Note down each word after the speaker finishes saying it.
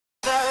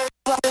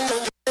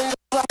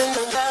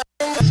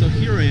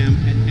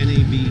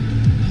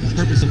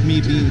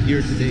me being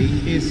here today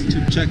is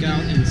to check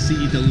out and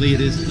see the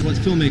latest, what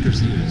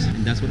filmmakers use.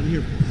 And that's what I'm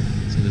here for.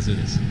 So let's do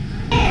this.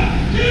 1,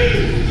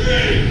 2,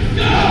 3,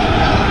 go!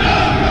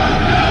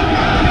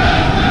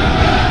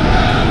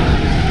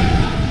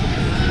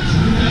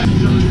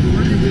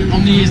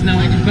 Omni is now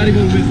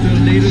compatible with the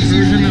latest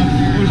version of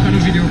GoPro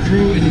Video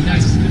Pro, and it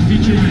has the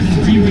feature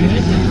called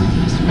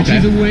GoPro, which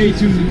is a way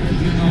to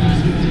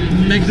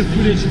make the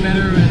footage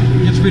better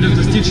and get rid of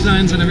the stitch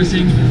lines and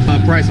everything.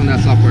 Price on that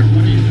software?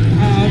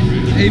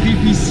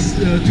 AVP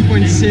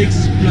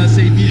 2.6 plus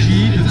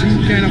APG, the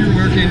two kind of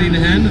work hand in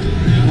hand.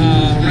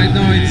 Right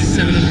now it's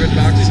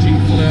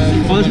 $700 for the.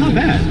 Oh, that's not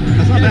bad.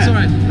 That's not bad. That's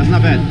alright. That's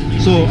not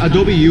bad. So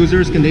Adobe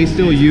users, can they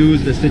still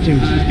use the stitching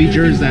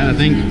features that I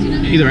think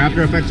either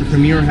After Effects or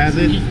Premiere has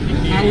it?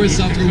 Our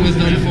software was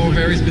done for a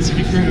very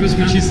specific purpose,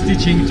 which is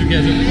stitching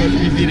together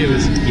quality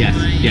videos. Yes,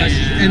 yes.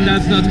 And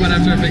that's not what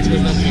After Effects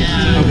was done for.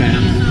 Okay.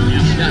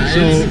 Yeah,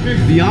 so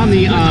the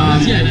Omni,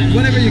 yeah,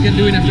 whatever you can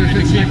do in After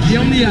Effects. Like the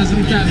Omni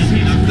doesn't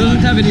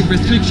have any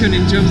restriction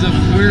in terms of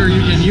where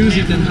you can use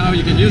it and how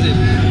you can use it.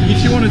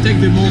 If you want to take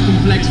the more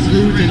complex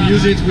route and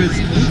use it with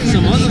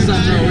some other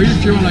software, or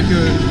if you're like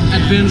an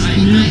advanced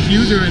new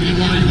user and you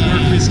want to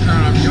work with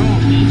VR,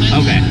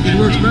 it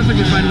works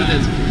perfectly fine with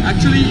it.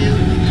 Actually,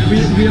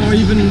 we are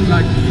even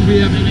like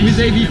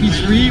with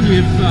AVP3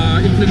 we've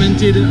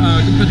implemented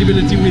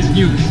compatibility with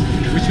Nuke,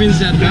 which means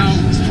that now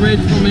straight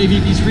from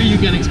AVP3 you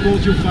can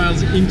export your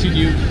files into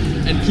Nuke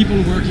and keep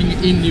on working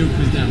in Nuke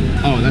with them.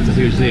 Oh, that's a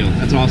huge deal.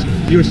 That's awesome.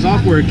 Your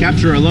software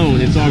capture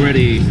alone, it's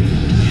already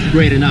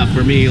great enough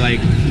for me,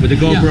 like with the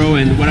GoPro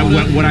and what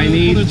I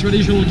need. For the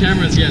traditional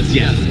cameras, yes.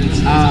 Yes.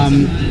 It's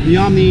awesome. The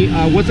Omni,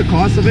 what's the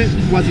cost of it?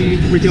 What's the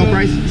retail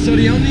price? So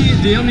the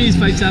Omni is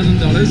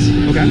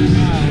 $5,000. Okay.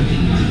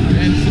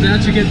 And for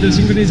that you get the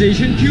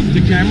synchronization cube,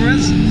 the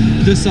cameras,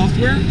 the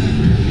software,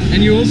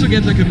 and you also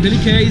get like a belly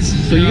case.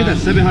 So you get that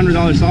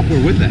 $700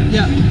 software with that?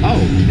 Yeah. Oh,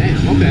 damn,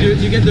 okay.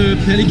 You get the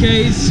belly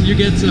case, you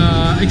get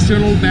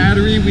external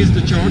battery with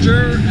the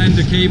charger and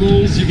the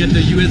cables, you get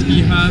the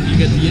USB hub, you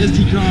get the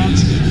SD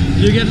cards,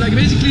 you get like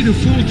basically the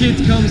full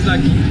kit comes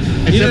like...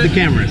 Except the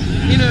cameras?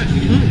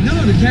 No,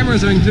 the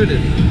cameras are included.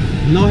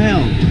 No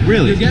hell,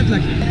 really? You get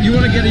like, you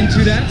want to get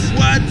into that?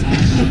 What?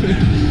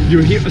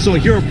 You're here, so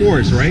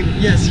Hero4s, right?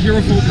 Yes,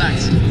 Hero4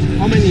 Blacks.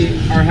 How many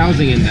are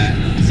housing in that?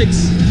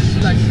 6.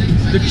 Like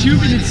the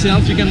cube in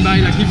itself, you can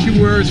buy like if you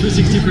were a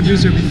 360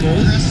 producer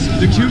before,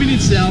 the cube in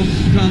itself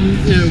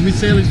we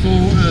sell it for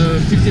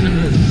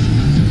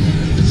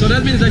 $1,500. So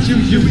that means that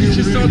if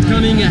you start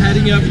counting and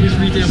adding up with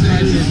retail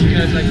prices, you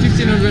get like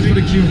 $1,500 for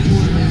the cube.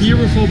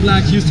 Hero4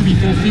 Black used to be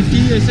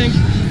 $450, I think.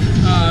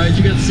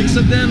 You get 6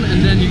 of them,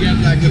 and then you get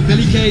like a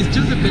belly case.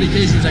 Just the belly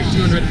case is like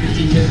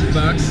 $250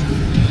 bucks.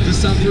 The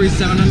software is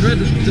 $700.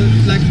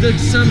 Like the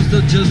sums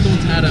that just don't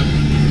add up.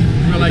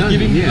 We're like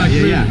giving,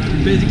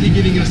 basically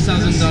giving you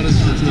 $1,000.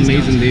 That's an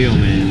amazing deal,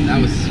 man.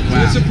 That was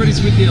wow. It's a pretty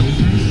sweet deal.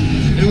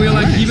 And we're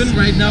like even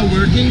right now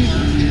working.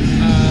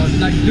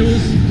 Like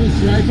the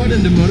tripod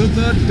and the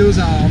monopod, those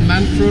are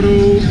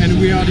Manfrotto, and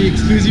we are the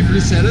exclusive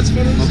resellers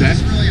for those. Okay.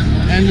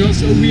 And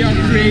also we are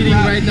creating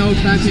right now a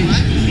package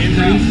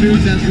that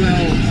includes as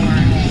well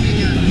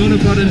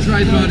monopod and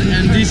tripod,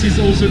 and this is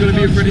also going to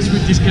be a pretty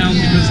sweet discount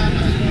because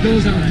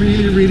those are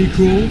really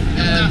cool,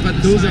 but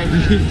those are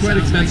really quite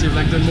expensive.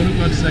 Like the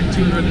monopod is like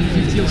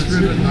 $250 or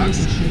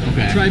 $300.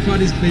 Okay.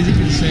 Tripod is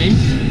basically the same.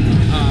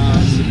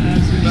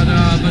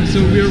 But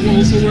so we're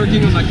also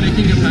working on like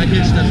making a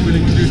package that will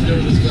include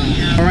those as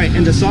well. All right,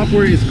 and the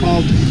software is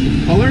called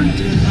Color?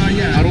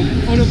 Yeah,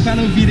 Auto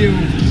Panel Video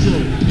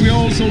Pro. We're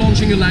also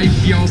launching a live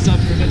VR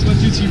software. That's what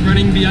you see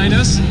running behind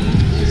us.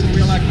 So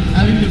we're like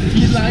having the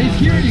feed live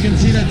here. You can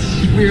see that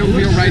we're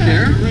right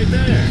there. Right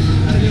there.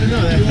 I didn't even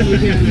know that.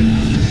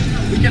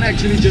 We can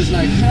actually just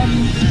like come.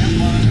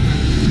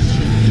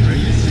 Are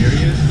you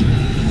serious?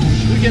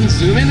 We can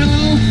zoom in a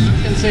little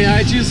and say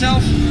hi to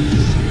yourself.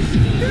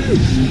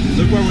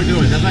 Look what we're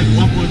doing. That's like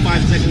 1.5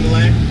 second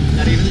delay.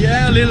 Not even.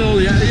 Yeah, a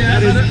little. Yeah.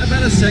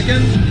 About a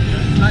second.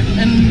 Like,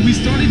 and we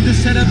started the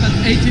setup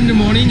at 8 in the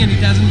morning, and it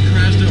hasn't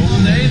crashed the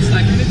whole day. It's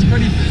like it's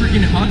pretty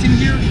freaking hot in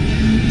here.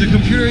 The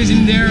computer is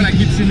in there, like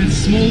it's in a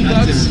small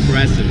box. That's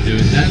impressive,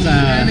 dude. That's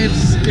and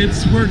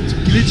it's worked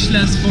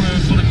glitchless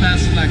for the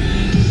past like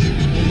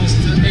almost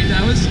 8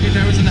 hours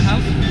and a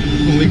half.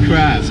 Holy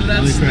crap! So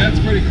that's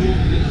pretty cool.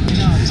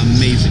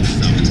 Amazing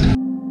stuff.